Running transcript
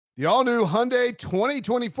The all-new Hyundai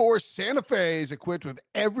 2024 Santa Fe is equipped with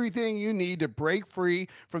everything you need to break free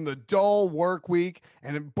from the dull work week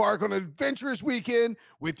and embark on an adventurous weekend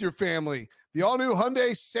with your family. The all-new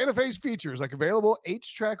Hyundai Santa Fe's features like available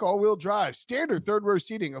H-Track all-wheel drive, standard third-row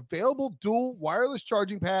seating, available dual wireless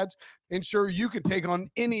charging pads, ensure you can take on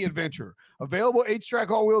any adventure. Available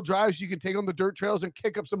H-Track all-wheel drives so you can take on the dirt trails and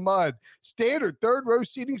kick up some mud. Standard third-row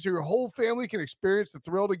seating so your whole family can experience the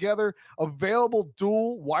thrill together. Available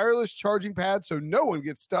dual wireless charging pads so no one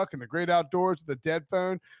gets stuck in the great outdoors with a dead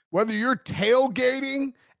phone. Whether you're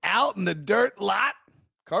tailgating out in the dirt lot,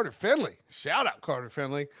 Carter Finley, shout out Carter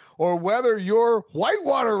Finley, or whether you're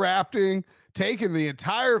whitewater rafting, taking the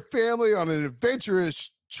entire family on an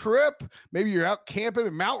adventurous trip, maybe you're out camping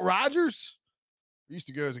in Mount Rogers. I used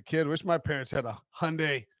to go as a kid. Wish my parents had a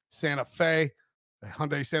Hyundai Santa Fe. The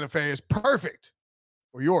Hyundai Santa Fe is perfect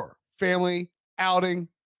for your family outing.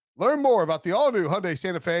 Learn more about the all-new Hyundai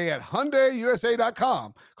Santa Fe at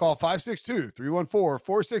HyundaiUSA.com. Call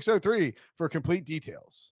 562-314-4603 for complete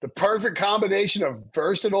details. The perfect combination of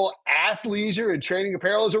versatile athleisure and training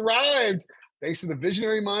apparel has arrived. Thanks to the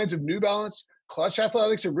visionary minds of New Balance, Clutch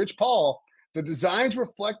Athletics, and Rich Paul, the designs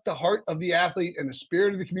reflect the heart of the athlete and the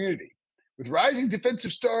spirit of the community. With rising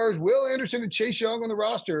defensive stars Will Anderson and Chase Young on the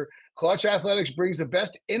roster, Clutch Athletics brings the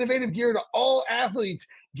best innovative gear to all athletes,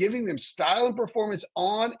 giving them style and performance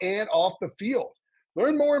on and off the field.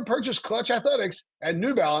 Learn more and purchase Clutch Athletics at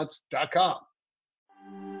NewBalance.com.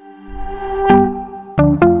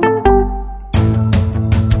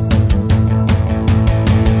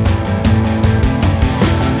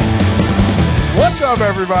 What's up,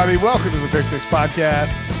 everybody? Welcome to the Pick Six Podcast,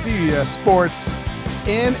 CBS Sports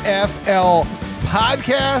NFL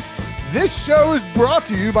Podcast. This show is brought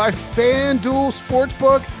to you by FanDuel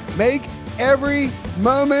Sportsbook. Make every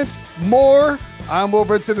moment more. I'm Will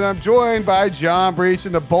Brinson, and I'm joined by John Breach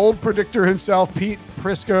and the bold predictor himself, Pete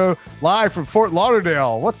Prisco, live from Fort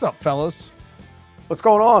Lauderdale. What's up, fellas? What's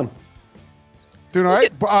going on? Doing all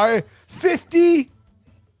right?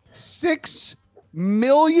 56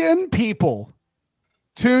 million people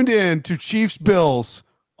tuned in to Chiefs Bills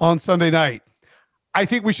on Sunday night. I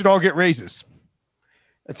think we should all get raises.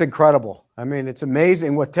 It's incredible. I mean, it's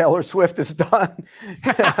amazing what Taylor Swift has done.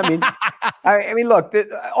 I mean, look,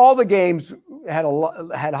 all the games had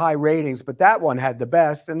high ratings, but that one had the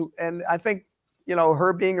best, and I think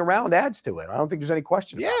her being around adds to it. I don't think there's any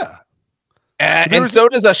question. Yeah. And so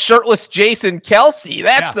does a shirtless Jason Kelce.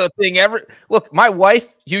 That's the thing. Look, my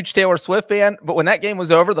wife, huge Taylor Swift fan, but when that game was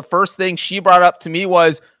over, the first thing she brought up to me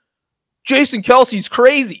was Jason Kelce's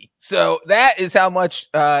crazy. So that is how much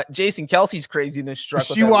Jason Kelce's craziness struck.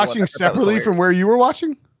 Was she watching separately from where you were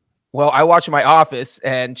watching? Well, I watch in my office,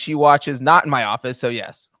 and she watches not in my office. So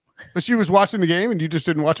yes. But she was watching the game, and you just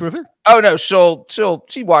didn't watch with her? Oh no,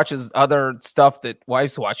 she watches other stuff that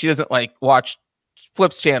wives watch. She doesn't watch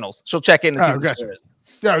flips channels. She'll check in and see what there is.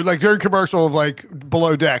 Yeah, like during commercial of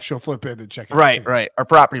Below Deck, she'll flip in and check it. Right. Or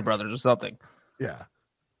Property Brothers or something. Yeah.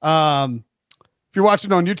 If you're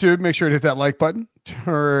watching on YouTube, make sure to hit that like button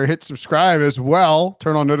or hit subscribe as well.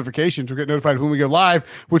 Turn on notifications. We'll get notified when we go live,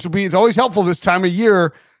 which it's always helpful this time of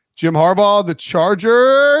year. Jim Harbaugh, the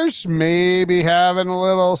Chargers, maybe having a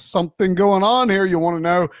little something going on here. You'll want to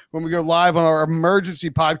know when we go live on our emergency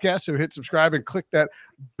podcast. So hit subscribe and click that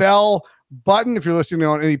bell button. If you're listening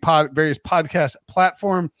on any various podcast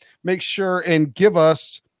platform, make sure and give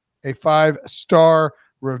us a 5-star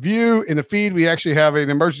review in the feed. We actually have an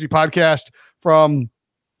emergency podcast from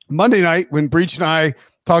Monday night when Breach and I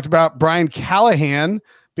talked about Brian Callahan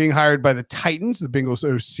being hired by the Titans, the Bengals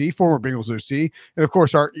OC, former Bengals OC, and of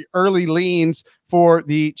course our early leans for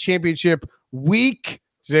the championship week.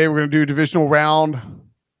 Today we're going to do divisional round.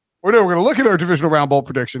 We're going to look at our divisional round bowl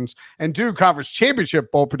predictions and do conference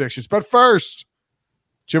championship bowl predictions. But first,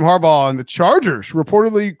 Jim Harbaugh and the Chargers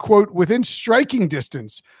reportedly, quote, within striking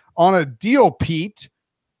distance on a deal, Pete.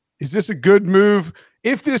 Is this a good move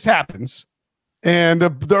if this happens? And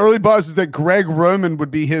the early buzz is that Greg Roman would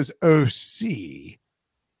be his OC,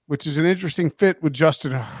 which is an interesting fit with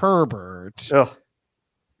Justin Herbert. Ugh,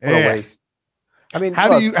 what a waste. I mean,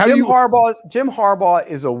 Jim Harbaugh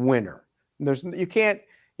is a winner. You can't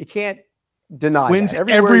deny wins that.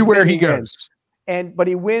 everywhere he goes. But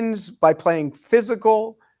he wins by playing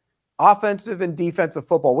physical, offensive and defensive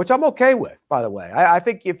football, which I'm okay with, by the way. I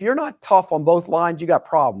think if you're not tough on both lines, you got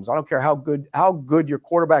problems. I don't care how good your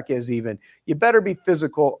quarterback is even. You better be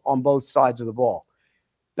physical on both sides of the ball.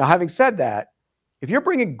 Now, having said that, if you're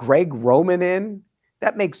bringing Greg Roman in,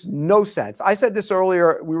 that makes no sense. I said this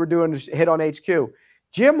earlier. We were doing a hit on HQ.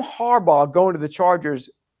 Jim Harbaugh going to the Chargers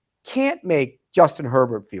can't make Justin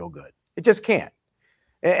Herbert feel good. It just can't.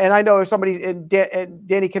 And I know somebody, and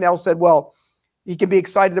Danny Cannell said, well, he can be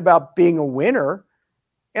excited about being a winner.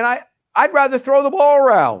 And I'd rather throw the ball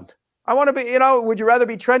around. I want to be, would you rather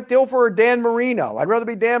be Trent Dilfer or Dan Marino? I'd rather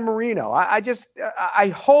be Dan Marino. I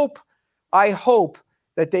hope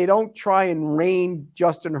that they don't try and rein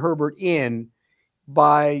Justin Herbert in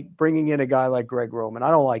by bringing in a guy like Greg Roman.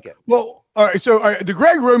 I don't like it. Well, all right. So the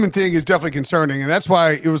Greg Roman thing is definitely concerning. And that's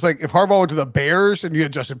why it was like, if Harbaugh went to the Bears and you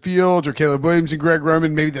had Justin Fields or Caleb Williams and Greg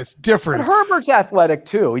Roman, maybe that's different. But Herbert's athletic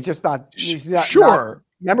too. He's not sure.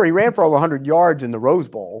 Remember, he ran for over 100 yards in the Rose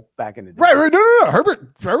Bowl back in the day. Right. No.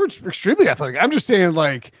 Herbert's extremely athletic. I'm just saying,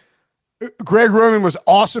 like, Greg Roman was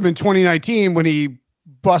awesome in 2019 when he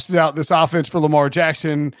busted out this offense for Lamar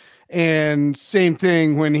Jackson, and same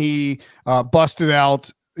thing when he busted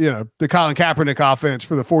out, the Colin Kaepernick offense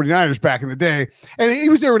for the 49ers back in the day. And he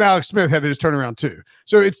was there when Alex Smith had his turnaround too.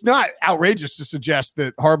 So it's not outrageous to suggest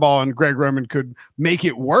that Harbaugh and Greg Roman could make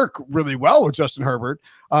it work really well with Justin Herbert.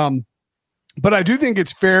 But I do think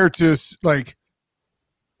it's fair to, like,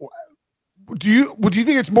 do you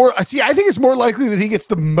think it's more? I think it's more likely that he gets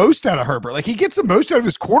the most out of Herbert. Like, he gets the most out of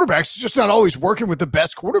his quarterbacks. It's just not always working with the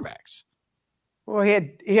best quarterbacks. Well, he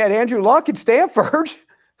had Andrew Luck at Stanford.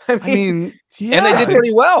 Yeah. And they did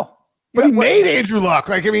pretty well. But he made Andrew Luck.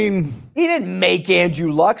 Like, he didn't make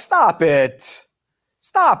Andrew Luck. Stop it.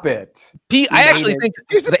 Pete, I actually think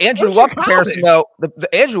the Andrew Luck comparison, though,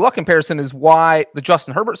 the Andrew Luck comparison is why the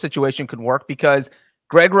Justin Herbert situation could work, because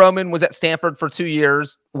Greg Roman was at Stanford for 2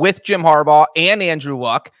 years with Jim Harbaugh and Andrew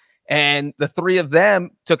Luck, and the three of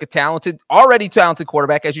them took a already talented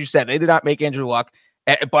quarterback. As you said, they did not make Andrew Luck,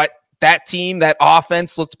 but that team, that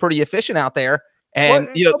offense looked pretty efficient out there. And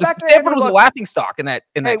Stanford was a laughing stock in that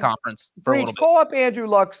conference. Breach, call up Andrew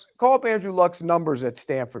Luck's numbers at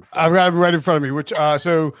Stanford. I've got him right in front of me. Which I was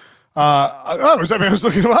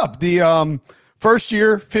looking him up. The first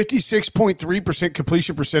year, 56.3%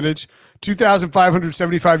 completion percentage,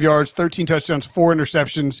 2,575 yards, 13 touchdowns, 4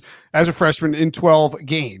 interceptions as a freshman in 12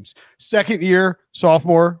 games. Second year,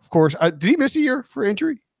 sophomore, of course. Did he miss a year for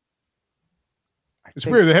injury? It's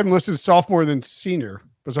weird. They have him listed as sophomore than senior.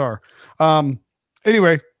 Bizarre.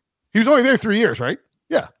 Anyway, he was only there 3 years, right?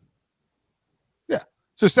 Yeah.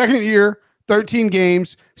 So second year, 13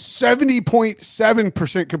 games,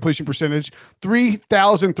 70.7% completion percentage,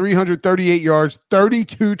 3,338 yards,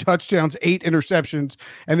 32 touchdowns, 8 interceptions.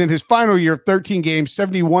 And then his final year, 13 games,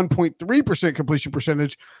 71.3% completion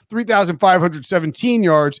percentage, 3,517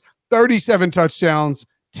 yards, 37 touchdowns,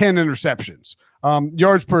 10 interceptions.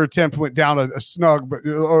 Yards per attempt went down a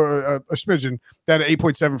smidgen, down to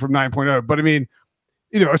 8.7 from 9.0. But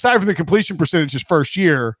aside from the completion percentage his first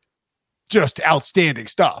year, just outstanding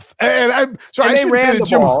stuff. They ran the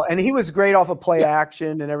ball, and he was great off of play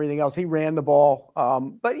action and everything else. He ran the ball.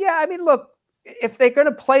 But yeah, look, if they're going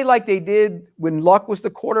to play like they did when Luck was the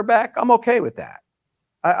quarterback, I'm okay with that.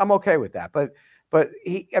 I'm okay with that. But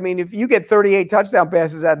if you get 38 touchdown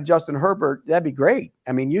passes out of Justin Herbert, that'd be great.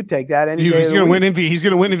 You'd take that any day. He's going to win MVP. He's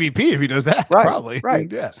going to win MVP if he does that. Right, probably. Right.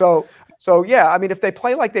 Yeah. So yeah. If they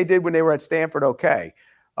play like they did when they were at Stanford, okay.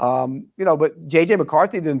 But JJ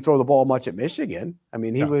McCarthy didn't throw the ball much at Michigan.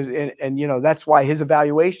 He was, and that's why his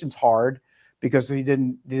evaluation's hard, because he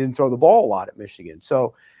didn't throw the ball a lot at Michigan.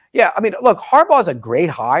 So yeah, look, Harbaugh's a great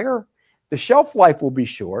hire. The shelf life will be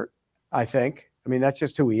short, I think. That's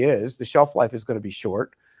just who he is. The shelf life is going to be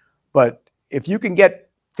short. But if you can get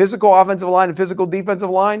physical offensive line and physical defensive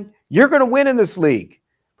line, you're going to win in this league,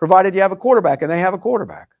 provided you have a quarterback, and they have a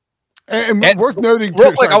quarterback. And worth noting,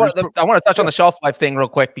 real quick, I want to touch on the shelf life thing real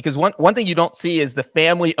quick, because one thing you don't see is the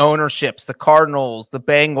family ownerships. The Cardinals, the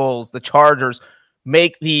Bengals, the Chargers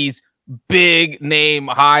make these big name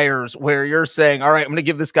hires where you're saying, all right, I'm going to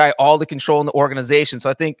give this guy all the control in the organization. So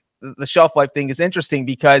I think the shelf life thing is interesting,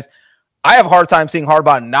 because I have a hard time seeing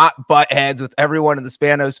Harbaugh not butt heads with everyone in the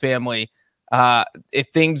Spanos family. If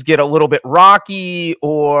things get a little bit rocky,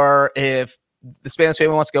 or if the Spanos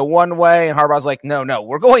family wants to go one way and Harbaugh's like, no,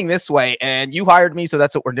 we're going this way, and you hired me, so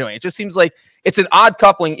that's what we're doing. It just seems like it's an odd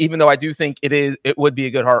coupling, even though I do think it would be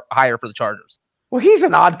a good hire for the Chargers. Well, he's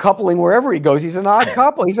an odd coupling wherever he goes. He's an odd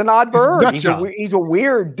couple. He's an odd bird. He's a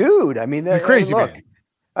weird dude. He's a crazy man.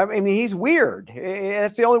 He's weird.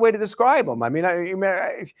 That's the only way to describe him. I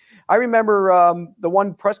remember the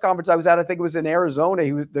one press conference I was at, I think it was in Arizona.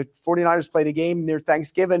 The 49ers played a game near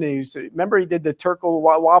Thanksgiving, and remember he did the turtle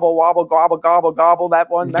wobble, wobble, gobble, gobble, gobble, that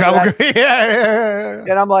one? Yeah.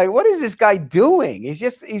 And I'm like, what is this guy doing? He's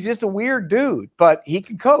just a weird dude, but he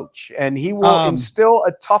can coach, and he will instill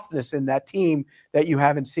a toughness in that team that you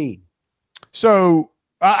haven't seen. So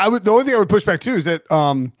the only thing I would push back to is that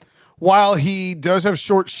while he does have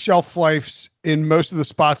short shelf lives in most of the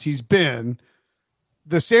spots he's been,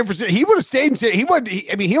 the San Francisco, he would have stayed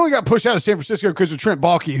in he only got pushed out of San Francisco because of Trent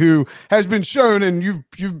Baalke, who has been shown, and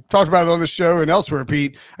you've talked about it on the show and elsewhere,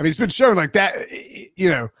 Pete. I mean, it's been shown like that,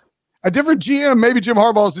 a different GM, maybe Jim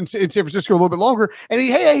Harbaugh's in San Francisco a little bit longer. And he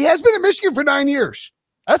has been in Michigan for 9 years.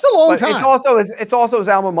 That's a long time. It's also his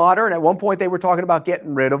alma mater, and at one point they were talking about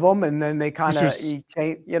getting rid of him, and then they kind of he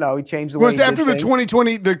changed the way. It was after the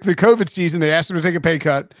 2020 the COVID season. They asked him to take a pay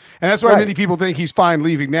cut, and that's why many people think he's fine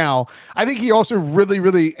leaving now. I think he also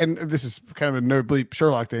really, and this is kind of a no bleep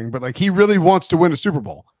Sherlock thing, but like he really wants to win a Super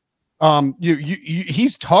Bowl.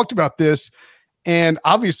 He's talked about this, and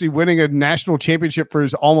obviously winning a national championship for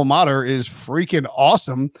his alma mater is freaking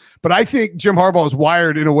awesome. But I think Jim Harbaugh is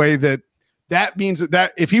wired in a way that means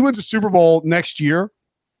that if he wins a Super Bowl next year,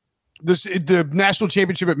 the national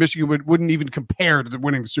championship at Michigan wouldn't even compare to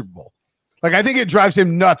winning the Super Bowl. Like, I think it drives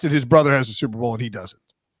him nuts that his brother has a Super Bowl and he doesn't.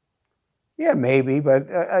 Yeah, maybe. But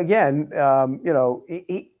again,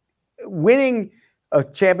 winning a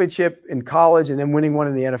championship in college and then winning one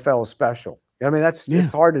in the NFL is special. I mean,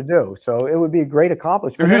 it's hard to do. So it would be a great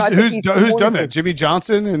accomplishment. Who's done that? Jimmy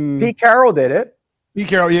Johnson and Pete Carroll did it. Pete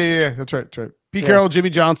Carroll, yeah, that's right. Pete Carroll, Jimmy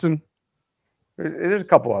Johnson. There's a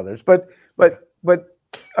couple others, but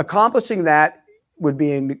accomplishing that would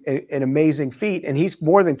be an amazing feat, and he's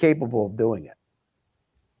more than capable of doing it.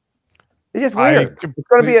 It's just weird. It's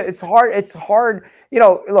going to be. It's hard. It's hard.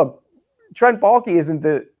 Look, Trent Baalke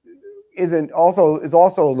is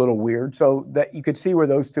also a little weird. So that you could see where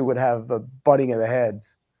those two would have a butting of the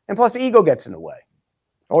heads, and plus ego gets in the way.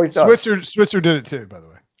 Always does. Switzer did it too, by the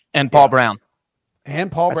way, and Paul Brown.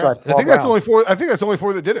 And Paul Brown. Right, I think that's only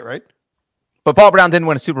four that did it, right? But Paul Brown didn't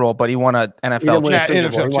win a Super Bowl, but he won an NFL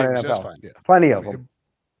championship. That's fine. Yeah. Plenty of them.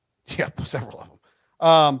 Yeah, several of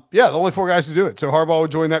them. The only 4 guys to do it. So Harbaugh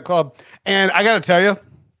would join that club. And I got to tell you,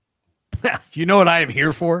 you know what I am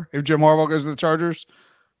here for if Jim Harbaugh goes to the Chargers?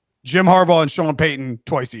 Jim Harbaugh and Sean Payton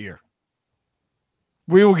twice a year.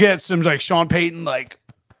 We will get some like Sean Payton like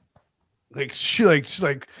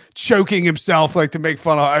choking himself like to make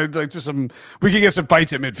fun of. We can get some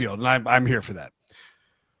fights at midfield, and I'm here for that.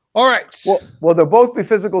 All right. Well, they'll both be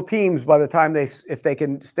physical teams by the time if they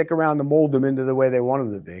can stick around to mold them into the way they want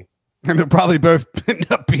them to be. And they'll probably both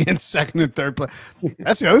end up being second and third place.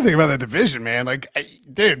 That's the other thing about that division, man. Like,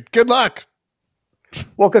 dude, good luck.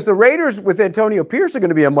 Well, because the Raiders with Antonio Pierce are going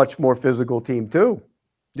to be a much more physical team too.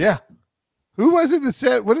 Yeah. Who was it that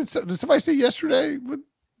said? Did somebody say yesterday?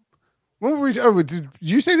 What were we? Oh, did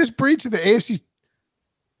you say this breach of the AFC?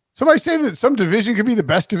 Somebody say that some division could be the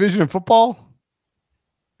best division in football.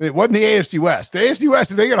 It wasn't the AFC West. The AFC West,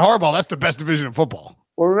 if they get Harbaugh, that's the best division in football.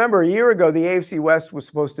 Well, remember a year ago, the AFC West was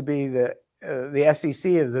supposed to be the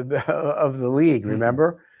SEC of the league.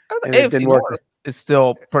 Remember, the AFC North is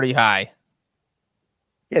still pretty high.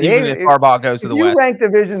 Yeah, even if Harbaugh goes to the West. If you rank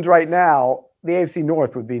divisions right now, the AFC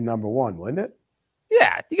North would be number 1, wouldn't it?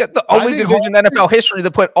 Yeah, you got the only division in NFL history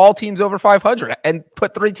that put all teams over 500 and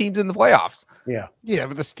put 3 teams in the playoffs. Yeah,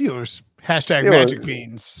 but the Steelers #Magic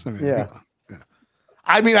Beans.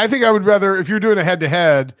 I mean, I think I would rather, if you're doing a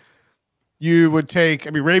head-to-head, you would take,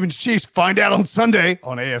 Ravens Chiefs, find out on Sunday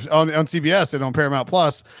on CBS and on Paramount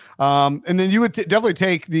Plus. And then you would definitely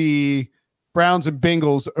take the Browns,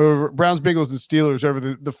 Bengals, and Steelers over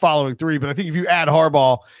the following 3. But I think if you add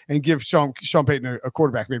Harbaugh and give Sean Payton a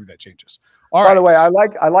quarterback, maybe that changes. By the way, I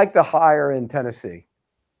like the hire in Tennessee.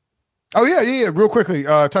 Oh, yeah. Real quickly,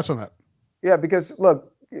 touch on that. Yeah, because, look,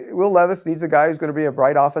 Will Levis needs a guy who's going to be a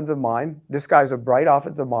bright offensive mind. This guy's a bright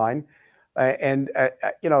offensive mind.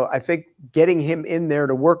 I think getting him in there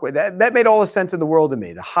to work with that made all the sense in the world to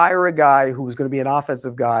me. To hire a guy who was going to be an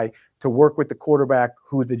offensive guy to work with the quarterback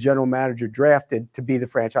who the general manager drafted to be the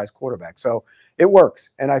franchise quarterback. So it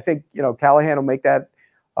works. And I think, Callahan will make that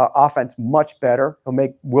offense much better. He'll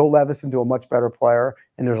make Will Levis into a much better player.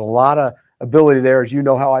 And there's a lot of ability there, as you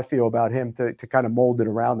know how I feel about him, to kind of mold it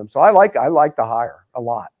around him. So I like the hire a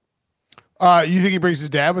lot. You think he brings his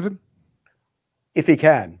dad with him? If he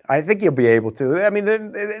can. I think he'll be able to. I mean,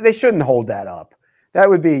 they shouldn't hold that up. That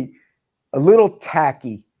would be a little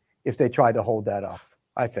tacky if they tried to hold that up,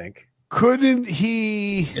 I think. Couldn't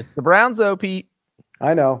he? It's the Browns, though, Pete.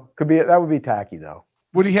 I know. That would be tacky, though.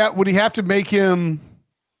 Would he have to make him?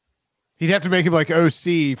 He'd have to make him like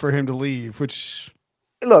OC for him to leave, which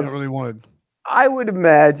I don't really wanted. I would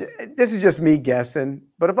imagine, this is just me guessing,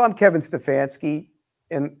 but if I'm Kevin Stefanski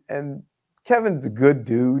and Kevin's a good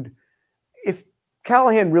dude, if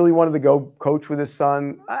Callahan really wanted to go coach with his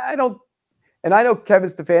son, I know Kevin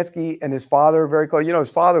Stefanski and his father are very close. His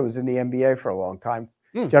father was in the NBA for a long time,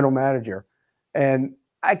 general manager. And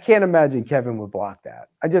I can't imagine Kevin would block that.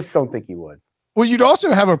 I just don't think he would. Well, you'd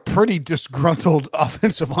also have a pretty disgruntled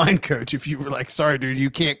offensive line coach if you were like, sorry, dude, you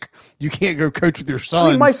can't go coach with your son. I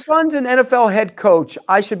mean, my son's an NFL head coach.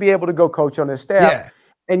 I should be able to go coach on his staff. Yeah.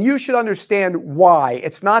 And you should understand why.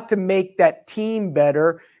 It's not to make that team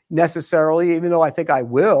better necessarily, even though I think I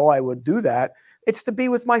would do that. It's to be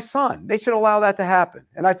with my son. They should allow that to happen.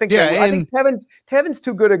 And I think, I think Kevin's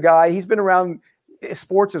too good a guy. He's been around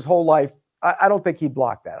sports his whole life. I don't think he'd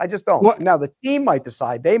block that. I just don't. What? Now, the team might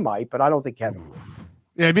decide. They might, but I don't think Kevin would.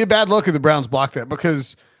 Yeah, it'd be a bad look if the Browns block that,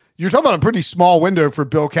 because you're talking about a pretty small window for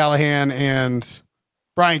Bill Callahan and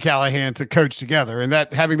Brian Callahan to coach together, and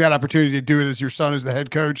that having that opportunity to do it as your son as the head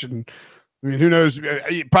coach. And I mean, who knows?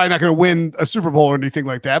 You're probably not going to win a Super Bowl or anything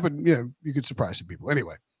like that, but you could surprise some people.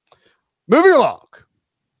 Anyway, moving along.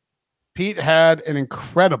 Pete had an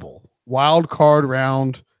incredible wild card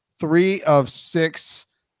round, 3 of 6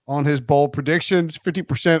 on his bold predictions,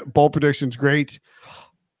 50% bold predictions. Great.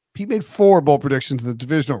 Pete made 4 bold predictions in the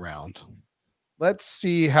divisional round. Let's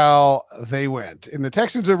see how they went. In the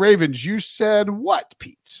Texans and Ravens, you said what,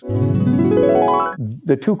 Pete?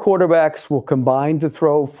 The 2 quarterbacks will combine to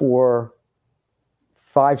throw for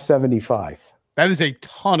 575. That is a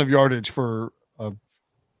ton of yardage for that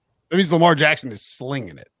means Lamar Jackson is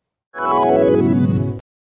slinging it.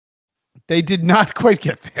 They did not quite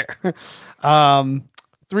get there.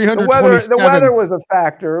 327. The weather was a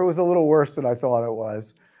factor. It was a little worse than I thought it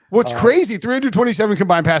was. What's crazy, 327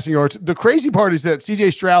 combined passing yards. The crazy part is that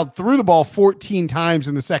CJ Stroud threw the ball 14 times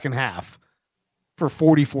in the second half for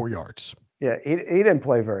 44 yards. Yeah, he didn't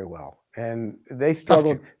play very well. And they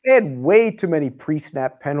struggled. They had way too many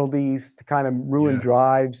pre-snap penalties to kind of ruin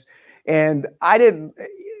drives. And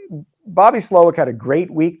Bobby Slowick had a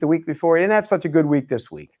great week the week before. He didn't have such a good week this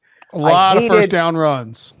week. A lot of first down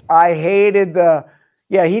runs. I hated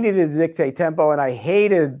he needed to dictate tempo, and I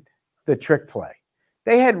hated the trick play.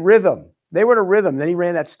 They had rhythm. They were in a rhythm. Then he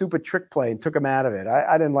ran that stupid trick play and took him out of it.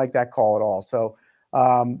 I didn't like that call at all. So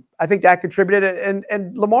I think that contributed.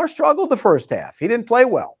 And Lamar struggled the first half. He didn't play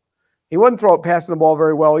well. He wasn't passing the ball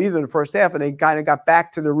very well either in the first half, and they kind of got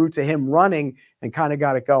back to the roots of him running and kind of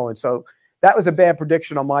got it going. So that was a bad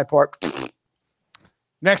prediction on my part.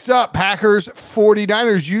 Next up, Packers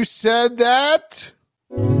 49ers. You said that.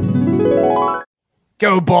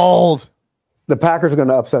 Go bold. The Packers are going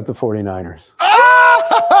to upset the 49ers.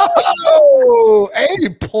 Oh, A+.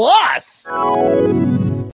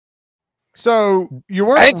 So you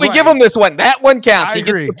weren't. I think we give them this one. That one counts. I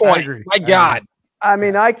agree. Gets the point. I agree. My God. I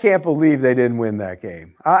mean, I can't believe they didn't win that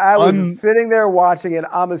game. I was sitting there watching it.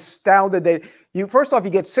 I'm astounded. First off,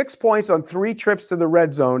 you get 6 points on 3 trips to the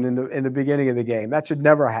red zone in the beginning of the game. That should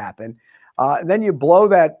never happen. Then you blow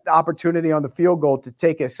that opportunity on the field goal to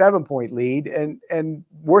take a 7-point lead, and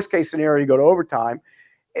worst case scenario, you go to overtime.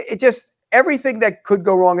 It just, everything that could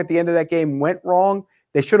go wrong at the end of that game went wrong.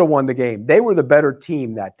 They should have won the game. They were the better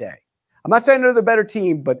team that day. I'm not saying they're the better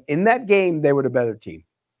team, but in that game, they were the better team.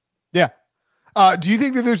 Yeah. Do you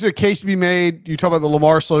think that there's a case to be made? You talk about the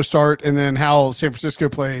Lamar slow start and then how San Francisco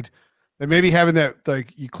played. And maybe having that,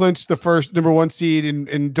 like, you clinch the first number 1 seed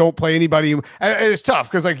and don't play anybody. And it's tough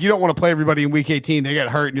because, like, you don't want to play everybody in week 18. They get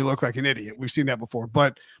hurt and you look like an idiot. We've seen that before.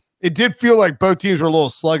 But it did feel like both teams were a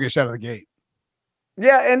little sluggish out of the gate.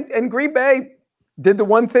 Yeah, and Green Bay did the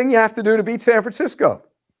one thing you have to do to beat San Francisco.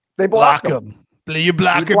 They block them. You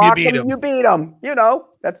block them, you beat them. You beat them.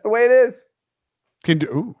 That's the way it is.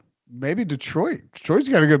 Maybe Detroit. Detroit's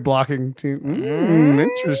got a good blocking team.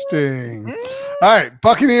 Interesting. All right,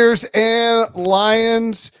 Buccaneers and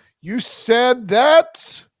Lions. You said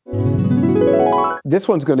that. This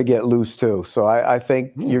one's going to get loose too. So I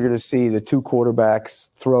think you're going to see the 2 quarterbacks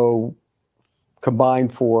throw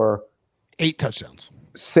combined for 8 touchdowns.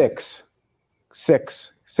 6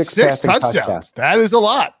 passing touchdowns. That is a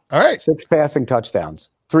lot. All right. 6 passing touchdowns.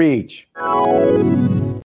 3 each.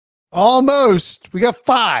 Almost. We got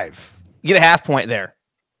 5. You get a half point there.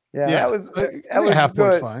 Yeah. That was a half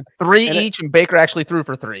point's fine. 3 each, and Baker actually threw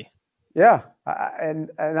for 3. Yeah. And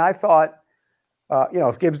I thought,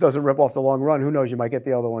 if Gibbs doesn't rip off the long run, who knows? You might get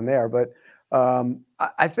the other one there. But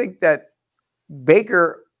I think that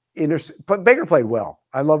Baker played well.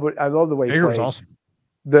 I love the way he played. Baker was awesome.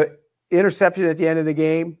 The interception at the end of the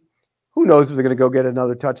game, who knows if they're going to go get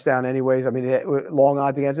another touchdown anyways. I mean, long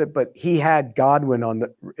odds against it, but he had Godwin on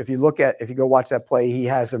if you go watch that play, he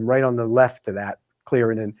has him right on the left to that,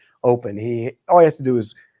 clearing and open. All he has to do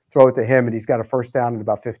is throw it to him, and he's got a first down at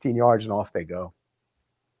about 15 yards, and off they go.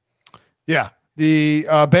 Yeah. The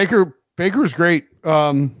Baker's great.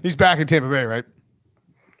 He's back in Tampa Bay, right?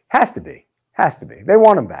 Has to be. They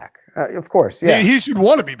want him back. Of course. Yeah. He should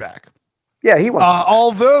want to be back. Yeah, he wants.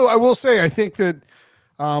 Although I will say, I think that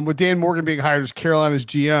with Dan Morgan being hired as Carolina's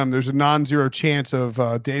GM, there's a non-zero chance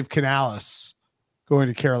of Dave Canales going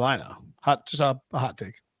to Carolina. Just a hot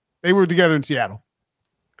take. They were together in Seattle.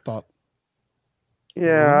 Thought.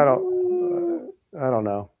 Yeah, I don't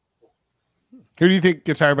know. Who do you think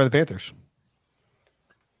gets hired by the Panthers?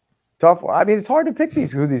 Tough. I mean, it's hard to pick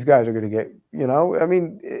who these guys are going to get. I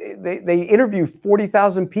mean, they interview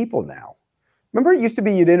 40,000 people now. Remember, it used to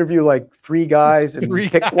be you'd interview like 3 guys and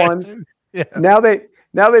pick one. Yeah. Now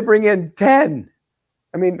they bring in 10.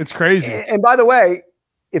 I mean, it's crazy. And by the way,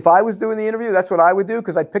 if I was doing the interview, that's what I would do,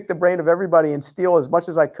 because I'd pick the brain of everybody and steal as much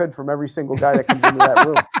as I could from every single guy that comes into that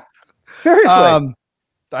room. Seriously.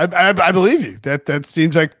 I believe you. That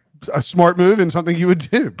seems like a smart move and something you would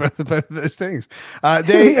do. Both of those things. I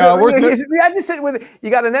just said you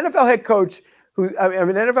got an NFL head coach an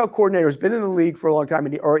NFL coordinator who's been in the league for a long time,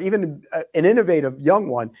 or even an innovative young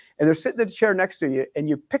one, and they're sitting in the chair next to you, and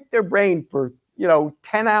you pick their brain for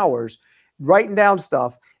 10 hours, writing down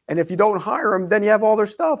stuff. And if you don't hire them, then you have all their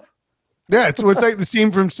stuff. Yeah, it's like the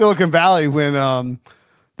scene from Silicon Valley when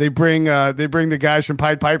they bring the guys from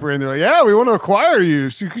Pied Piper, and they're like, "Yeah, we want to acquire you.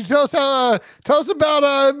 So you can tell us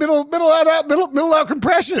about middle out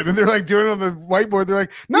compression." And they're like doing it on the whiteboard. They're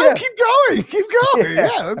like, "No, keep going.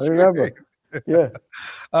 Yeah, that's great." Yeah.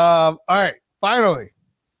 All right. Finally,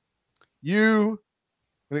 this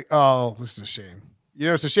is a shame.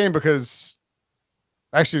 It's a shame because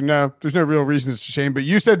actually, no, there's no real reason it's a shame. But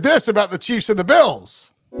you said this about the Chiefs and the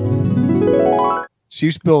Bills.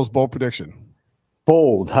 Chiefs Bills bold prediction.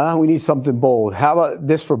 Bold, huh? We need something bold. How about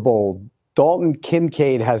this for bold? Dalton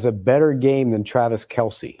Kincaid has a better game than Travis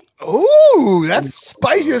Kelce. Ooh, that's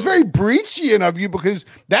spicy. That's very Breachian of you, because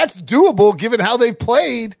that's doable given how they've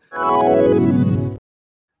played. No.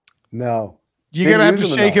 You're going to have to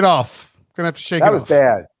shake it off. Going to have to shake it off.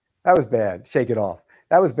 That was bad. Shake it off.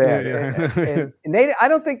 That was bad. Yeah. And I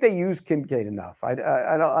don't think they used Kincaid enough. I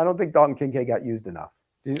don't think Dalton Kincaid got used enough.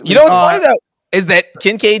 You know what's funny, though, is that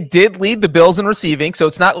Kincaid did lead the Bills in receiving, so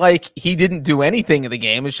it's not like he didn't do anything in the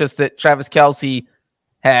game. It's just that Travis Kelce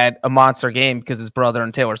had a monster game because his brother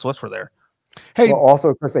and Taylor Swift were there. Hey,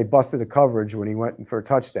 also because they busted a coverage when he went for a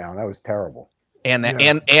touchdown. That was terrible. And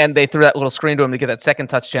they threw that little screen to him to get that second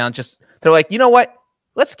touchdown. They're like, you know what?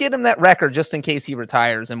 Let's get him that record just in case he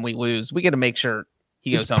retires and we lose. We got to make sure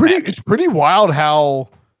he goes home. It's pretty wild how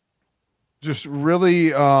just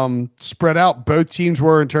really spread out both teams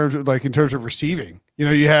were in terms of receiving.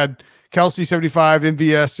 You had Kelce 75,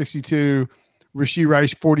 MVS 62, Rashee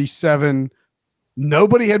Rice 47.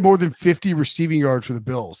 Nobody had more than 50 receiving yards for the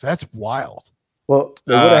Bills. That's wild. Well,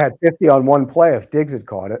 they would have had 50 on one play if Diggs had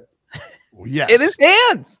caught it. Well, yes. In his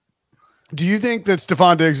hands. Do you think that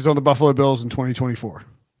Stephon Diggs is on the Buffalo Bills in 2024?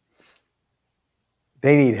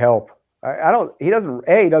 They need help. He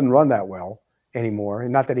doesn't run that well anymore.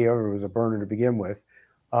 And not that he ever was a burner to begin with,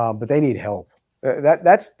 but they need help.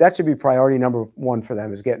 That should be priority number one for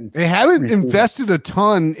them, is getting. They haven't invested a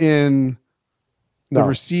ton in the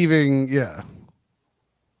receiving. Yeah.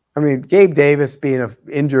 I mean, Gabe Davis being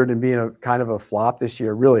injured and being a kind of a flop this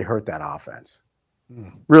year really hurt that offense.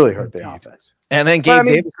 Really hurt the offense. And then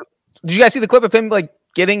Davis. Did you guys see the clip of him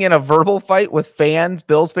getting in a verbal fight with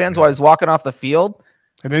Bills fans, while he's walking off the field?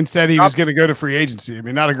 And then said he was going to go to free agency. I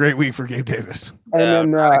mean, not a great week for Gabe Davis. And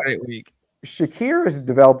then not a great week. Shakir has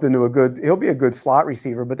developed into he'll be a good slot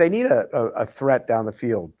receiver, but they need a threat down the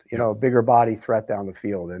field, a bigger body threat down the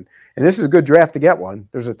field. And this is a good draft to get one.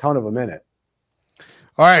 There's a ton of them in it.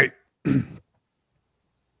 All right.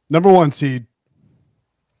 Number 1 seed.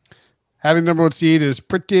 Having number 1 seed is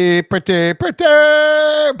pretty important. By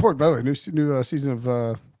the way, new season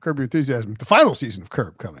of Curb Your Enthusiasm. The final season of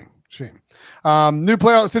Curb coming. Shame. New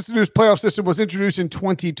playoff system was introduced in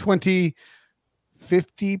 2020.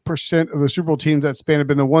 50% of the Super Bowl teams that span have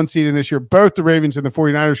been the 1 seed in this year. Both the Ravens and the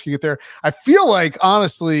 49ers can get there. I feel like,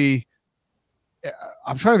 honestly,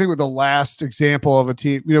 I'm trying to think with the last example of a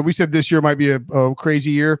team. We said this year might be a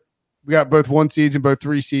crazy year. We got both 1 seeds and both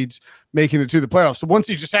 3 seeds making it to the playoffs. So 1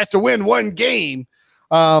 seed just has to win one game.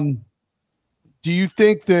 Do you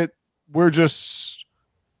think that we're just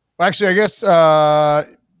 – actually, I guess what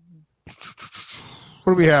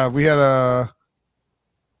do we have? We had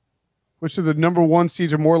which of the number 1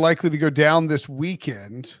 seeds are more likely to go down this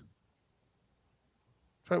weekend?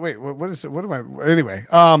 Wait, what is it? What am I? Anyway,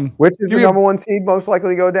 which is the number 1 seed most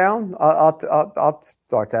likely to go down? I'll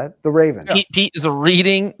start that. The Ravens. Yeah. Pete is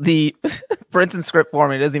reading the Brinson script for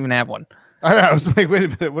me. He doesn't even have one. I know. I was like, wait a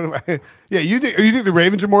minute. What am I? Yeah, you think the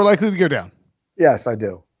Ravens are more likely to go down? Yes, I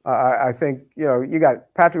do. I think you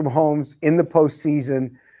got Patrick Mahomes in the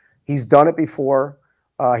postseason. He's done it before.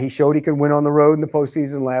 He showed he could win on the road in the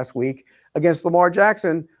postseason last week against Lamar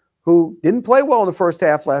Jackson, who didn't play well in the first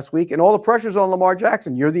half last week, and all the pressure's on Lamar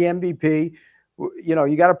Jackson. You're the MVP.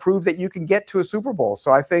 You got to prove that you can get to a Super Bowl.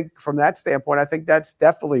 So I think from that standpoint, I think that's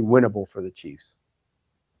definitely winnable for the Chiefs.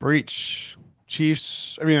 Breach.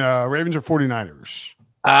 Ravens or 49ers?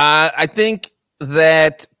 I think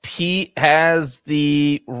that Pete has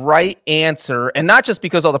the right answer, and not just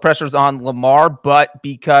because all the pressure's on Lamar, but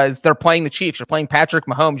because they're playing the Chiefs. You're playing Patrick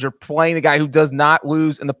Mahomes. You're playing the guy who does not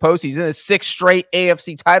lose in the postseason. In his 6th straight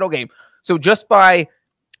AFC title game. So just by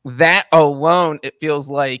that alone, it feels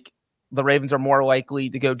like the Ravens are more likely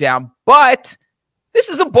to go down. But this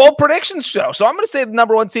is a bold predictions show. So I'm going to say the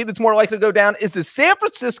number 1 seed that's more likely to go down is the San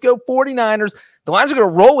Francisco 49ers. The Lions are going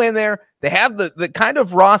to roll in there. They have the kind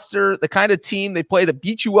of roster, the kind of team they play that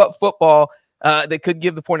beat you up football that could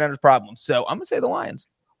give the 49ers problems. So I'm going to say the Lions.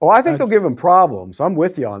 Well, I think they'll give them problems. I'm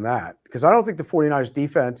with you on that because I don't think the 49ers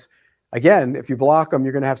defense, again, if you block them,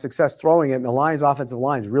 you're going to have success throwing it. And the Lions offensive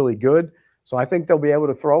line is really good. So I think they'll be able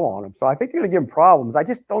to throw on them. So I think they're going to give them problems. I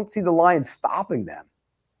just don't see the Lions stopping them.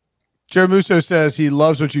 Joe Musso says he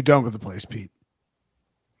loves what you've done with the place, Pete.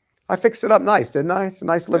 I fixed it up nice, didn't I? It's a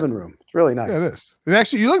nice living room. It's really nice. Yeah, it is. And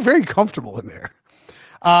actually, you look very comfortable in there.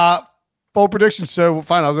 Bold predictions. So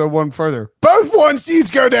fine, I'll go one further. Both 1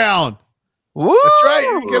 seeds go down. Woo! That's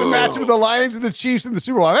right. You get a match with the Lions and the Chiefs in the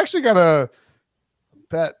Super Bowl. I've actually got a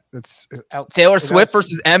bet that's out. Taylor Swift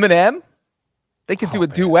versus Eminem. They could do a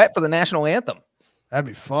duet for the national anthem. That'd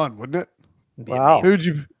be fun, wouldn't it? Wow. Who'd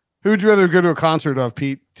you rather go to a concert of,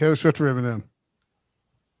 Pete? Taylor Swift or Eminem?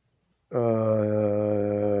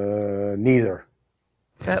 Neither.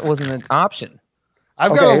 That wasn't an option.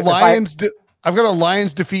 I've got a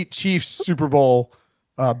Lions defeat Chiefs Super Bowl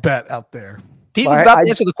bet out there. Pete was about to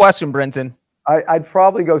answer the question, Brenton. I'd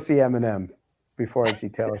probably go see Eminem before I see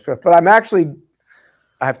Taylor Swift, but I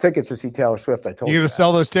have tickets to see Taylor Swift. I told you. You gonna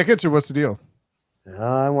sell those tickets, or what's the deal?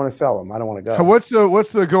 I want to sell them. I don't want to go. What's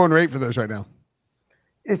the going rate for those right now?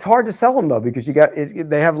 It's hard to sell them though because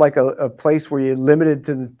they have like a place where you're limited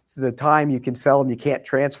to the time you can sell them. You can't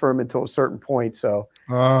transfer them until a certain point. So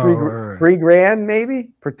 $3,000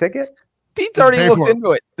 maybe per ticket. Pete's already looked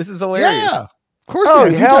into it. This is hilarious. Yeah, of course. Oh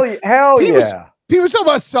hell yeah! He was talking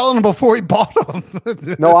about selling them before he bought them.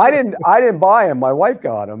 No, I didn't buy them. My wife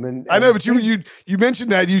got them, and I know, but you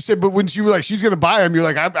mentioned that. You said, but when she was like, she's going to buy them, you're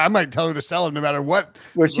like, I might tell her to sell them no matter what.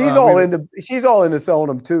 Well, she's all into selling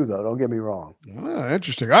them too, though. Don't get me wrong. Oh,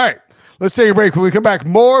 interesting. All right, let's take a break. When we come back,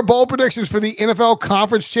 more bold predictions for the NFL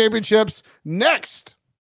Conference Championships next.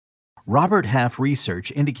 Robert Half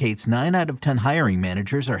research indicates 9 out of 10 hiring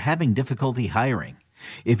managers are having difficulty hiring.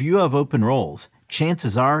 If you have open roles,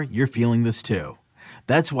 chances are you're feeling this too.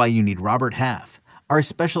 That's why you need Robert Half. Our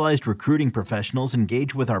specialized recruiting professionals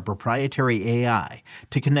engage with our proprietary AI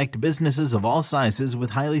to connect businesses of all sizes with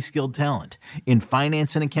highly skilled talent in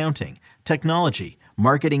finance and accounting, technology,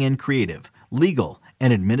 marketing and creative, legal,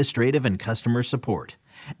 and administrative and customer support.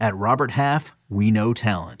 At Robert Half, we know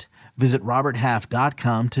talent. Visit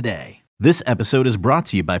roberthalf.com today. This episode is brought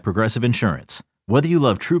to you by Progressive Insurance. Whether you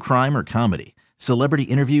love true crime or comedy, celebrity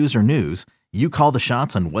interviews or news, you call the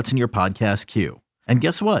shots on what's in your podcast queue. And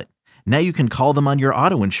guess what? Now you can call them on your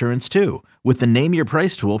auto insurance too with the Name Your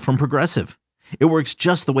Price tool from Progressive. It works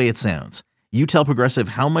just the way it sounds. You tell Progressive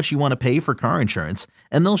how much you want to pay for car insurance,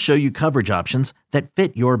 and they'll show you coverage options that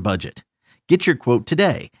fit your budget. Get your quote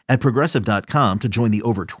today at Progressive.com to join the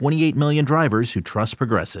over 28 million drivers who trust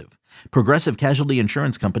Progressive. Progressive Casualty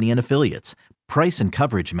Insurance Company and Affiliates. Price and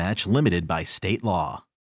coverage match limited by state law.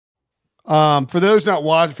 For those not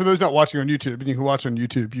watching on YouTube, and you can watch on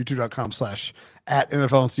YouTube,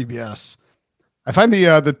 youtube.com/@NFL&CBS. I find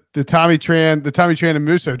the Tommy Tran and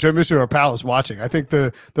Musso, Joe Musso, our pal, is watching. I think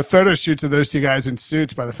the photo shoots of those two guys in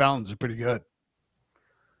suits by the fountains are pretty good.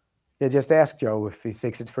 Yeah, just ask Joe if he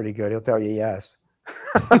thinks it's pretty good. He'll tell you yes.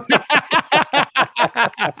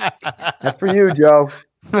 That's for you, Joe.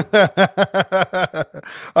 All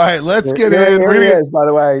right, let's get in. Here he is, by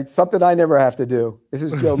the way. Something I never have to do. This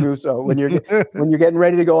is Joe Musso when you're getting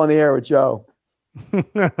ready to go on the air with Joe.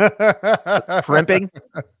 Primping.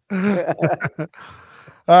 All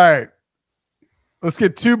right. Let's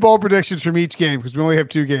get 2 bold predictions from each game because we only have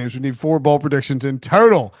 2 games. We need 4 bold predictions in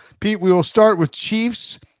total. Pete, we will start with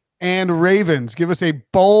Chiefs and Ravens. Give us a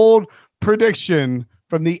bold prediction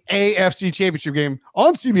from the AFC Championship game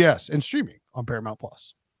on CBS and streaming on Paramount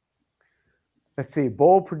Plus. Let's see.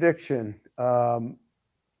 Bold prediction.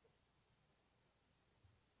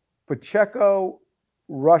 Pacheco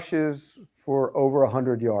rushes for over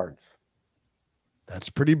 100 yards. That's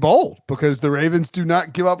pretty bold because the Ravens do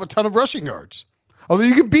not give up a ton of rushing yards. Although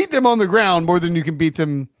you can beat them on the ground more than you can beat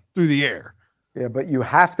them through the air. Yeah, but you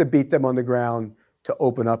have to beat them on the ground to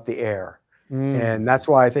open up the air. And that's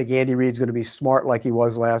why I think Andy Reid's going to be smart like he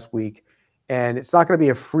was last week. And it's not going to be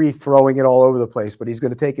a free throwing it all over the place, but he's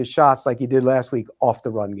going to take his shots like he did last week off the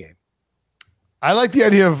run game. I like the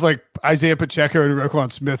idea of like Isaiah Pacheco and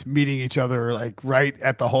Roquan Smith meeting each other like right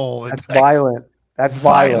at the hole. That's violent. That's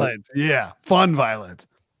violent. Yeah, fun violent.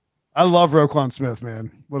 I love Roquan Smith,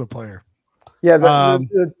 man. What a player. Yeah,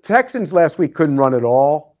 the Texans last week couldn't run at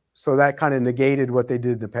all, so that kind of negated what they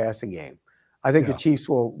did in the passing game. I think the Chiefs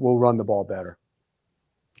will run the ball better.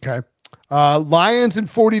 Okay. Lions and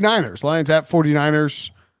 49ers. Lions at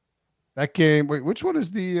 49ers. That game. Wait, which one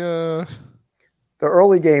is the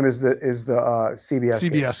early game is the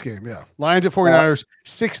CBS game. Yeah. Lions at 49ers,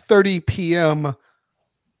 6:30 p.m.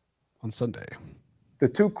 on Sunday. The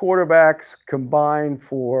two quarterbacks combined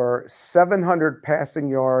for 700 passing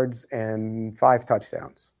yards and 5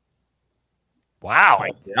 touchdowns. Wow. Oh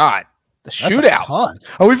my God. The shootout.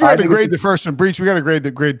 Oh, we forgot to grade the first one. Breach, we got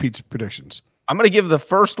to grade Pete's predictions. I'm going to give the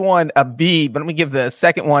first one a B, but I'm going to give the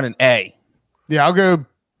second one an A. Yeah, I'll go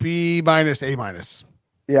B minus, A minus.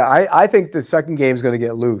 Yeah, I think the second game is going to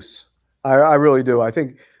get loose. I really do. I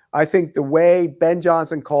think the way Ben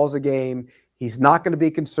Johnson calls a game, he's not going to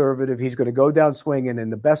be conservative. He's going to go down swinging,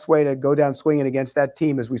 and the best way to go down swinging against that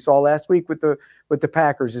team, as we saw last week with the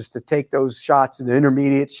Packers, is to take those shots and the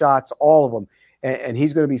intermediate shots, all of them. And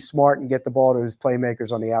he's going to be smart and get the ball to his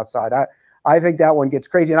playmakers on the outside. I think that one gets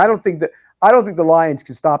crazy. And I don't think the Lions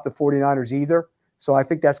can stop the 49ers either. So I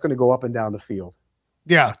think that's going to go up and down the field.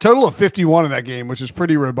 Yeah, total of 51 in that game, which is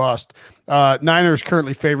pretty robust. Niners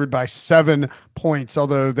currently favored by 7 points,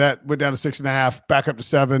 although that went down to 6.5, back up to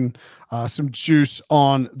 7. Some juice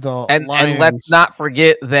on the Lions. And let's not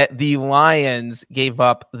forget that the Lions gave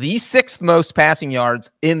up the 6th most passing yards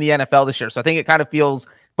in the NFL this year. So I think it kind of feels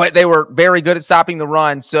 – but they were very good at stopping the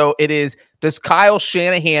run. So it is, does Kyle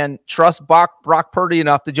Shanahan trust Brock Purdy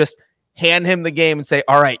enough to just hand him the game and say,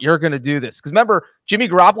 all right, you're going to do this? Because remember, Jimmy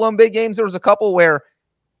Garoppolo in big games, there was a couple where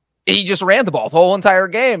he just ran the ball the whole entire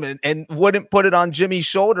game and wouldn't put it on Jimmy's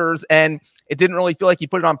shoulders. And it didn't really feel like he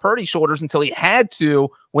put it on Purdy's shoulders until he had to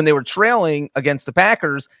when they were trailing against the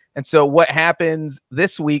Packers. And so what happens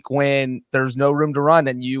this week when there's no room to run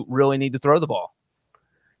and you really need to throw the ball?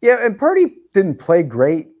 Yeah, and Purdy didn't play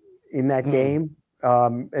great in that game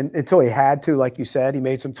until he had to, like you said. He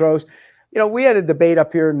made some throws. You know, we had a debate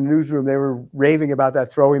up here in the newsroom. They were raving about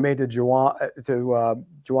that throw he made to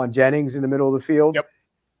Juwan Jennings in the middle of the field. Yep.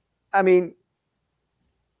 I mean,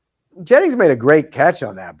 Jennings made a great catch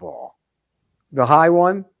on that ball, the high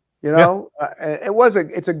one. You know,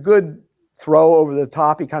 it's a good throw over the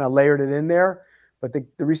top. He kind of layered it in there, but the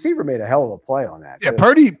receiver made a hell of a play on that. Yeah,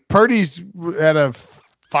 Purdy's had a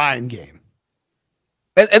fine game.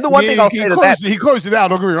 And the one thing I'll say to that, he closed it out.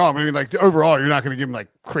 Don't get me wrong. I mean, like overall, you're not going to give him like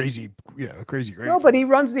crazy great. No, but he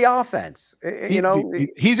runs the offense.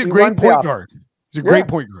 He's a great point guard. He's a great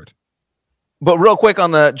point guard. But real quick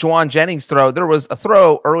on the Juwan Jennings throw, there was a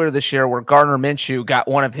throw earlier this year where Gardner Minshew got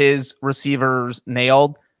one of his receivers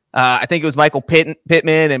nailed. I think it was Michael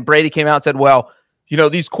Pittman, and Brady came out and said, well, you know,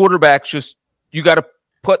 these quarterbacks you got to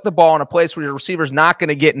put the ball in a place where your receiver's not going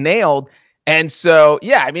to get nailed. And so,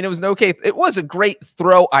 yeah, I mean, it was a great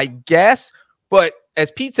throw, I guess. But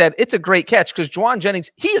as Pete said, it's a great catch because Juwan Jennings,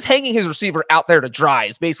 he is hanging his receiver out there to dry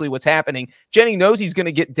is basically what's happening. Jennings knows he's going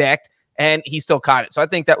to get decked, and he still caught it. So I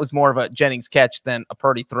think that was more of a Jennings catch than a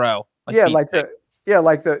Purdy throw. Like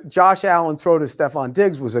the Josh Allen throw to Stephon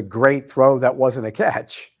Diggs was a great throw. That wasn't a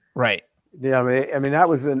catch. Right. Yeah, I mean that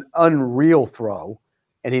was an unreal throw,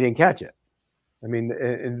 and he didn't catch it. I mean,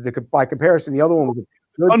 by comparison, the other one was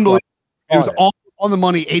unbelievable. It was all on the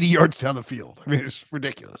money, 80 yards down the field. I mean, it's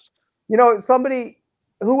ridiculous. You know,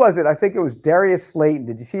 who was it? I think it was Darius Slayton.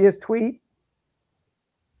 Did you see his tweet?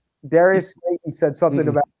 Darius Slayton said something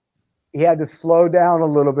about he had to slow down a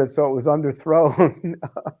little bit so it was underthrown.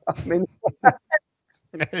 I mean,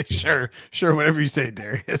 sure, whatever you say,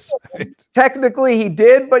 Darius. Technically, he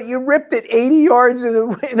did, but you ripped it 80 yards in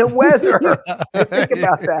the weather. Think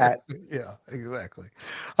about that. Yeah, exactly.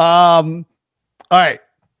 All right.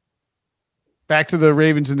 Back to the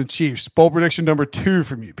Ravens and the Chiefs. Bowl prediction number 2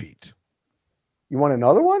 from you, Pete. You want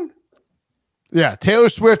another one? Yeah. Taylor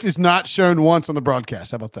Swift is not shown once on the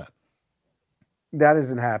broadcast. How about that? That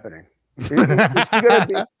isn't happening.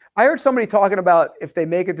 I heard somebody talking about if they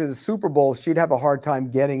make it to the Super Bowl, she'd have a hard time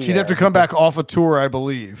getting She'd have to come back off a tour, I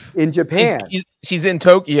believe. In Japan. She's in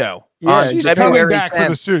Tokyo. Yeah, she's coming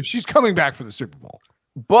back for the Super Bowl.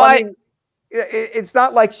 But it's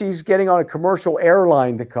not like she's getting on a commercial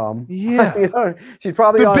airline to come. Yeah. She's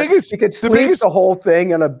probably she could sleep the whole thing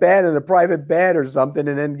in a bed, in a private bed or something,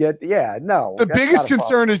 and then no. The biggest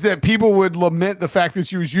concern is that people would lament the fact that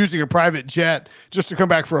she was using a private jet just to come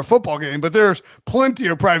back for a football game, but there's plenty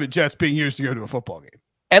of private jets being used to go to a football game.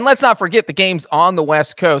 And let's not forget the game's on the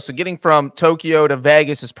West Coast. So getting from Tokyo to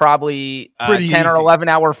Vegas is probably a 10 or 11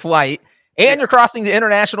 hour flight. And you're crossing the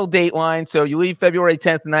international date line. So you leave February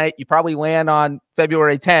 10th night. You probably land on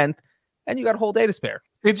February 10th. And you got a whole day to spare.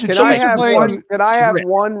 Can I have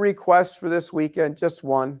one request for this weekend? Just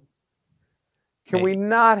one. Can we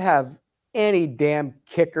not have any damn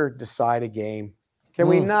kicker decide a game? Can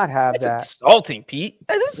we not have that? It's insulting, Pete.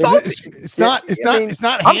 It's insulting. It's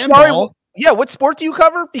not handball. Sorry. Yeah, what sport do you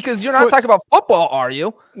cover? Because you're not talking about football, are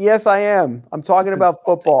you? Yes, I am. I'm talking about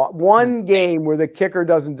football. One game where the kicker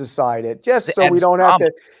doesn't decide it, just so we don't have to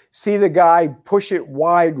see the guy push it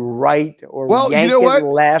wide right or yank it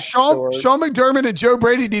left. Sean McDermott and Joe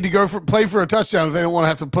Brady need to play for a touchdown if they don't want to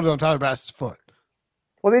have to put it on Tyler Bass's foot.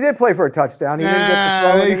 Well, they did play for a touchdown. He didn't get to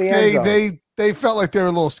throw it in the end zone. They felt like they were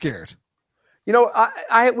a little scared. You know,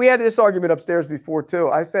 we had this argument upstairs before, too.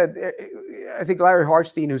 I said, I think Larry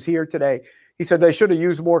Hartstein, who's here today, he said they should have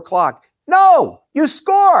used more clock. No, you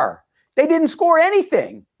score. They didn't score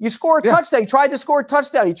anything. You score a touchdown. He tried to score a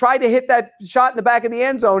touchdown. He tried to hit that shot in the back of the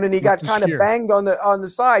end zone, and he got kind of banged on the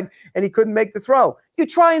side, and he couldn't make the throw. You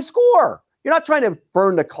try and score. You're not trying to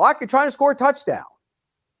burn the clock. You're trying to score a touchdown.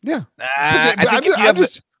 Yeah.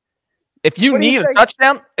 If you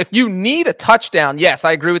need a touchdown, yes,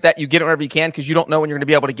 I agree with that. You get it whenever you can because you don't know when you're going to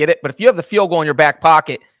be able to get it. But if you have the field goal in your back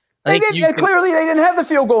pocket, clearly they didn't have the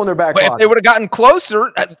field goal in their back pocket. If they would have gotten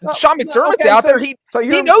closer, Sean McDermott's out there. He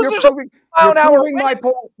knows there's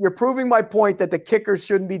You're proving my point that the kickers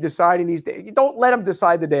shouldn't be deciding these days. You don't let them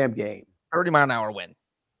decide the damn game. 30-mile-an-hour win.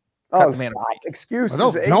 Oh, excuses.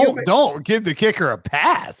 Don't give the kicker a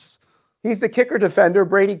pass. He's the kicker defender.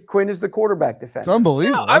 Brady Quinn is the quarterback defender. It's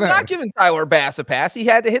unbelievable. No, I'm not giving Tyler Bass a pass. He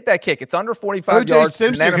had to hit that kick. It's under 45 yards. O.J.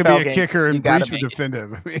 Simpson could be a kicker and Breach would defend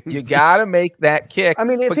him. You got to make that kick. I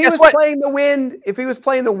mean, if he was playing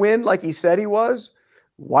the wind like he said he was,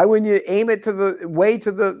 why wouldn't you aim it to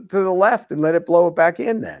the left and let it blow it back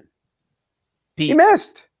in then? He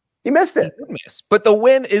missed. He missed it. He did miss. But the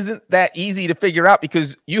win isn't that easy to figure out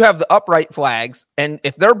because you have the upright flags, and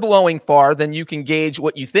if they're blowing far, then you can gauge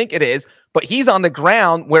what you think it is. But he's on the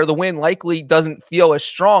ground where the wind likely doesn't feel as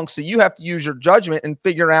strong, so you have to use your judgment and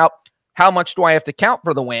figure out how much do I have to count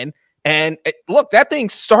for the win. And look, that thing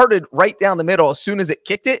started right down the middle as soon as it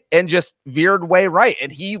kicked it and just veered way right.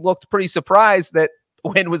 And he looked pretty surprised that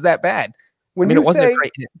the wind was that bad. It wasn't a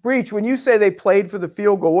great hit. Breach, when you say they played for the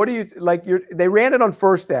field goal, what do you like? They ran it on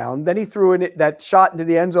first down, then he threw in that shot into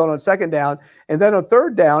the end zone on second down, and then on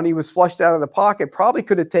third down he was flushed out of the pocket. Probably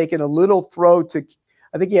could have taken a little throw to,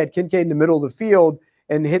 I think he had Kincaid in the middle of the field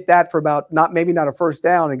and hit that for about maybe not a first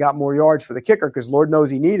down and got more yards for the kicker because Lord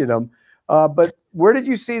knows he needed them. But where did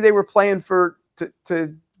you see they were playing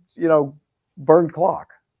to burn clock?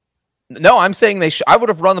 No, I'm saying I would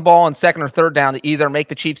have run the ball on second or third down to either make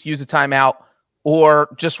the Chiefs use a timeout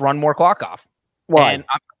or just run more clock off. Why? And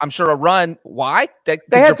I'm sure a run. Why? Didn't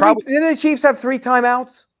the Chiefs have 3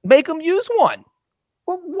 timeouts? Make them use one.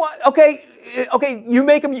 Well, what? Okay. You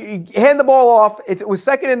make them. You hand the ball off. It was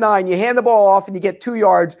 2nd and 9. You hand the ball off and you get 2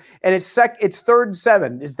 yards, and it's 3rd and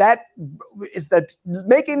 7. Is that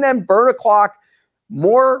making them burn a clock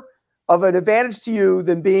more of an advantage to you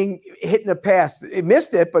than being hitting a pass? It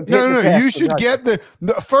missed it, but no. You should get the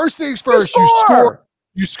first things first.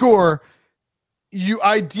 You score. You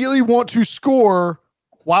ideally want to score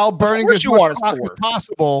while burning as much clock as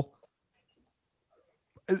possible.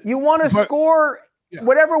 You want to score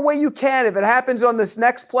whatever way you can. If it happens on this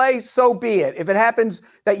next play, so be it. If it happens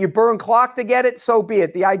that you burn clock to get it, so be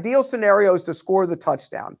it. The ideal scenario is to score the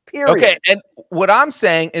touchdown, period. Okay, and what I'm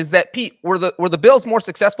saying is that, Pete, were the Bills more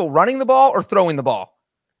successful running the ball or throwing the ball?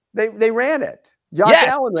 They ran it. Josh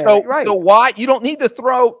Allen ran it, right. So why? You don't need to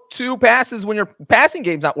throw 2 passes when your passing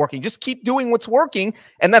game's not working. Just keep doing what's working,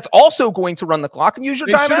 and that's also going to run the clock and use your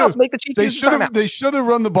timeouts. Make the Chiefs use your timeout. They should have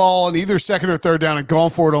run the ball on either 2nd or 3rd down and gone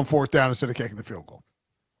for it on 4th down instead of kicking the field goal.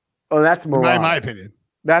 Oh, that's moronic. In my opinion.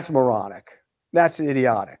 That's moronic. That's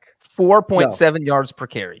idiotic. 4.7 yards per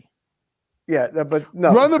carry. Yeah, but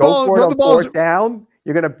no. Run the ball. Run the ball. 4th down.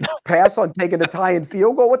 You're going to pass on taking a tie-in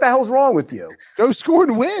field goal? What the hell's wrong with you? Go score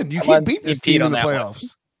and win. You can't beat this team in the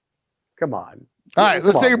playoffs. Come on. All right,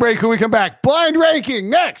 let's take a break. When we come back, blind ranking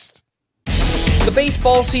next. The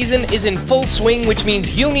baseball season is in full swing, which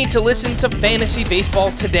means you need to listen to Fantasy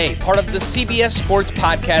Baseball Today, part of the CBS Sports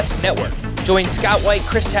Podcast Network. Join Scott White,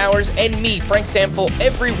 Chris Towers, and me, Frank Stample,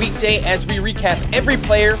 every weekday as we recap every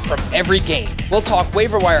player from every game. We'll talk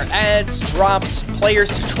waiver wire ads, drops, players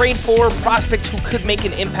to trade for, prospects who could make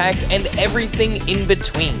an impact, and everything in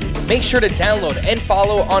between. Make sure to download and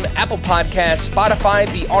follow on Apple Podcasts,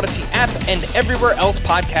 Spotify, the Odyssey app, and everywhere else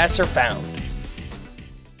podcasts are found.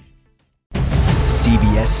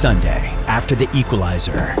 CBS Sunday, after the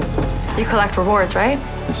Equalizer. You collect rewards, right?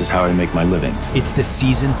 This is how I make my living. It's the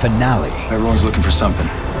season finale Everyone's looking for something.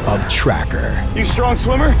 of Tracker. You strong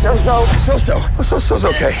swimmer? So-so. So-so's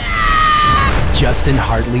okay. Justin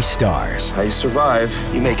Hartley stars. How you survive,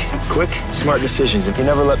 you make quick, smart decisions, and you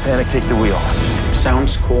never let panic take the wheel.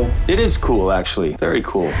 Sounds cool. It is cool, actually. Very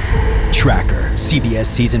cool. Tracker, CBS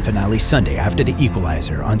season finale Sunday after the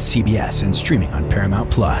Equalizer on CBS and streaming on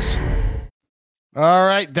Paramount+. All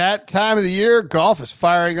right, that time of the year, golf is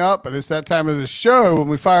firing up, and it's that time of the show when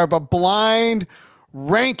we fire up a blind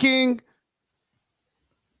ranking.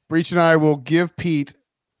 Breach and I will give Pete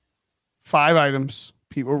 5 items.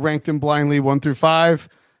 Pete will rank them blindly 1 through 5.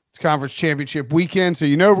 It's conference championship weekend, so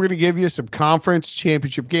we're going to give you some conference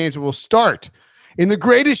championship games. We'll start in the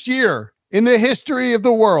greatest year in the history of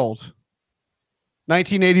the world,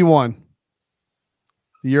 1981,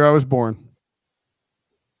 the year I was born.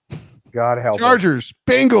 God help us. Chargers,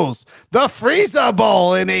 Bengals, the Frieza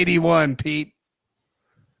Bowl in 81, Pete.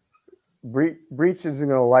 Breach isn't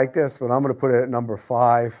going to like this, but I'm going to put it at number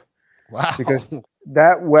 5. Wow. Because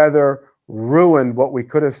that weather ruined what we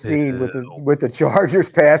could have seen with the Chargers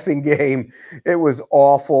passing game. It was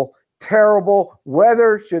awful, terrible.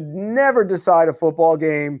 Weather should never decide a football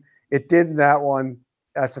game. It did in that one.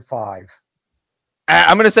 That's a 5.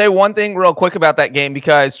 I'm going to say one thing real quick about that game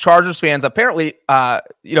because Chargers fans, apparently,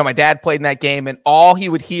 my dad played in that game and all he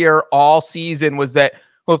would hear all season was that,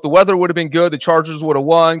 well, if the weather would have been good, the Chargers would have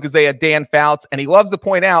won because they had Dan Fouts. And he loves to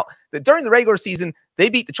point out that during the regular season, they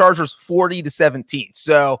beat the Chargers 40-17.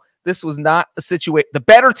 So this was not a situation. The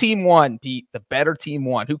better team won, Pete. The better team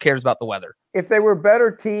won. Who cares about the weather? If they were a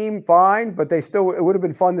better team, fine, but it would have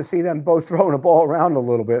been fun to see them both throwing the ball around a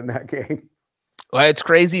little bit in that game. Well, it's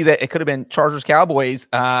crazy that it could have been Chargers Cowboys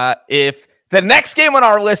if the next game on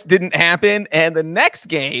our list didn't happen. And the next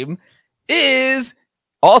game is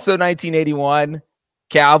also 1981,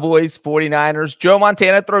 Cowboys 49ers. Joe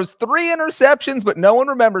Montana throws 3 interceptions, but no one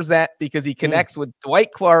remembers that because he connects with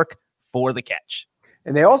Dwight Clark for the catch.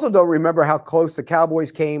 And they also don't remember how close the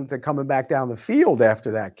Cowboys came to coming back down the field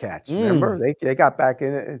after that catch. Remember? They got back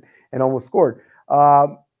in it and almost scored.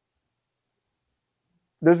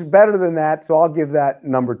 There's better than that, so I'll give that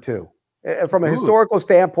number 2. From a historical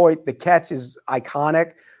standpoint, the catch is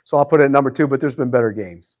iconic, so I'll put it at number 2, but there's been better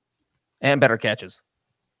games. And better catches.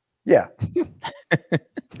 Yeah.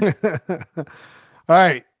 All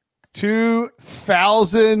right.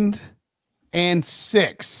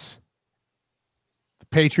 2006. The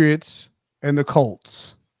Patriots and the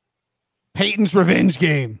Colts. Peyton's revenge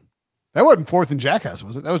game. That wasn't 4th and Jackass,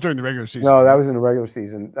 was it? That was during the regular season. No, that was in the regular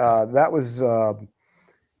season.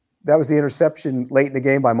 That was the interception late in the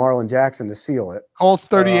game by Marlon Jackson to seal it. Colts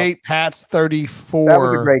 38, Pats 34. That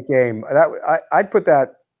was a great game. I'd put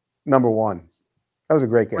that number 1. That was a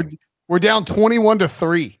great game. We're down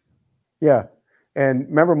 21-3. Yeah. And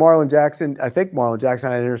remember Marlon Jackson? I think Marlon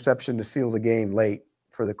Jackson had an interception to seal the game late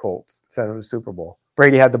for the Colts, instead of the Super Bowl.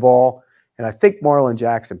 Brady had the ball, and I think Marlon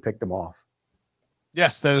Jackson picked him off.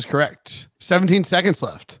 Yes, that is correct. 17 seconds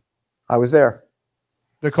left. I was there.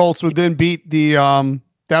 The Colts would then beat the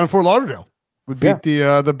down in Fort Lauderdale. Would beat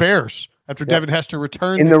the Bears after Devin Hester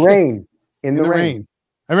returned in the rain. In the rain.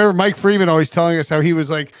 I remember Mike Freeman always telling us how he was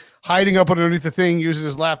like hiding up underneath the thing, using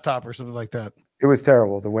his laptop or something like that. It was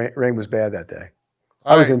terrible. The rain was bad that day.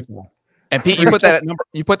 I was in school. And Pete, you put that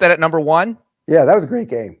at number 1? Yeah, that was a great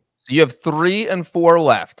game. So you have 3 and 4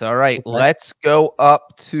 left. All right, let's go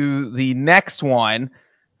up to the next one.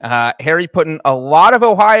 Harry putting a lot of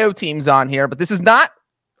Ohio teams on here, but this is not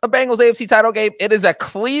a Bengals AFC title game. It is a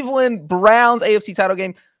Cleveland Browns AFC title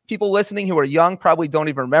game. People listening who are young probably don't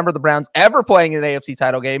even remember the Browns ever playing an AFC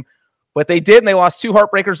title game, but they did, and they lost 2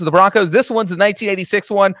 heartbreakers to the Broncos. This one's the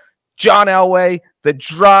 1986 one. John Elway, the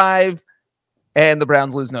drive, and the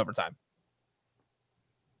Browns lose in overtime.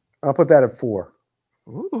 I'll put that at 4.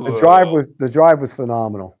 Ooh. The drive was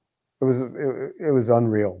phenomenal. It was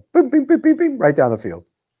unreal. Boom, boom, boom, boom, boom, right down the field.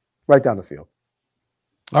 Right down the field.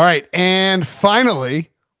 All right. And finally,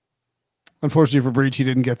 unfortunately for Breach, he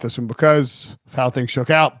didn't get this one because of how things shook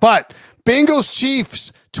out. But Bengals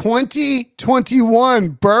Chiefs 2021.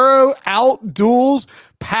 Burrow out-duels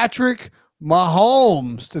Patrick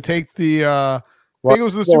Mahomes to take the Bengals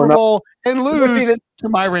to the Super Bowl and lose to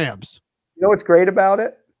my Rams. You know what's great about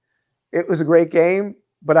it? It was a great game,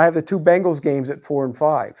 but I have the 2 Bengals games at 4 and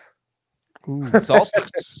 5. Insulting.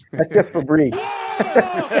 That's just for Breed.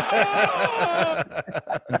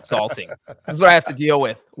 Insulting. This is what I have to deal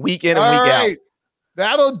with week in and week out.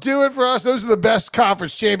 That'll do it for us. Those are the best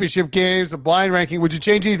conference championship games, the blind ranking. Would you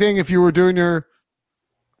change anything if you were doing your...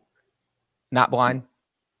 Not blind?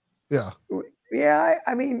 Yeah. Yeah,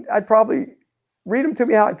 I mean, I'd probably read them to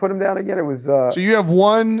me how I put them down again. It was... so you have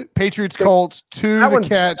 1 Patriots Colts, 2 the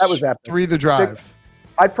catch, 3 the drive.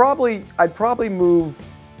 I'd probably move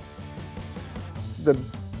the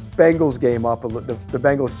Bengals game up, the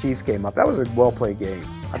Bengals Chiefs game up. That was a well-played game.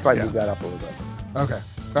 I'd probably move that up a little bit. Okay.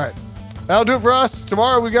 All right. That'll do it for us.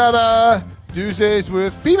 Tomorrow we got Tuesdays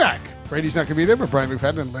with BMAC. Brady's not going to be there, but Brian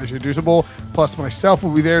McFadden and Leisure Deuceable, plus myself,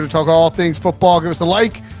 will be there to talk all things football. Give us a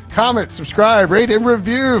like, comment, subscribe, rate, and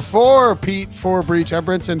review. For Pete, for Breach, I'm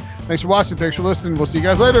Brinson. Thanks for watching. Thanks for listening. We'll see you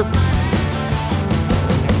guys later.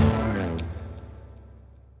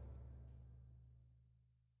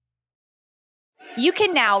 You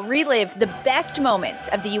can now relive the best moments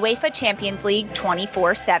of the UEFA Champions League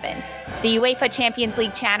 24/7. The UEFA Champions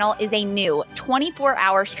League channel is a new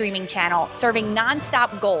 24-hour streaming channel serving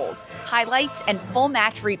non-stop goals, highlights, and full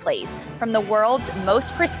match replays from the world's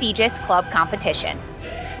most prestigious club competition.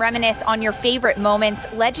 Reminisce on your favorite moments,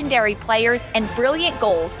 legendary players, and brilliant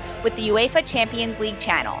goals with the UEFA Champions League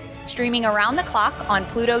channel, streaming around the clock on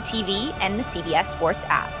Pluto TV and the CBS Sports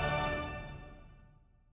app.